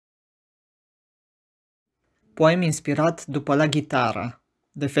Poem inspirat după La Chitară,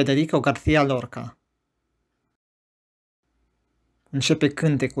 de Federico García Lorca. Începe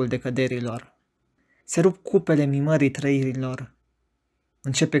cântecul decăderilor. Se rup cupele mimării trăirilor.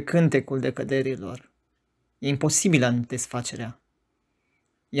 Începe cântecul decăderilor. E imposibilă desfacerea.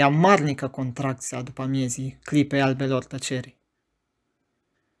 E amarnică contracția după amiezii clipei albelor tăcerii.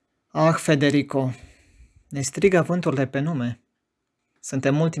 Ah, Federico, ne strigă vânturile pe nume.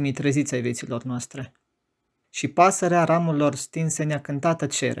 Suntem ultimii treziți ai vieților noastre. Și pasărea ramurilor stinse ne-a cântat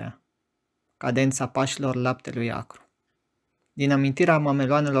tăcerea, cadența pașilor laptelui acru. Din amintirea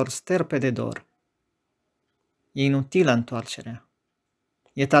mameloanelor sterpe de dor. E inutilă întoarcerea.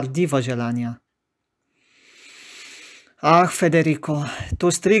 E tardivă gelania. Ah, Federico, tu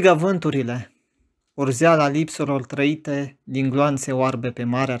strigă vânturile, urzeala lipsurilor trăite din gloanțe oarbe pe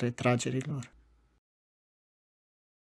marea retragerilor.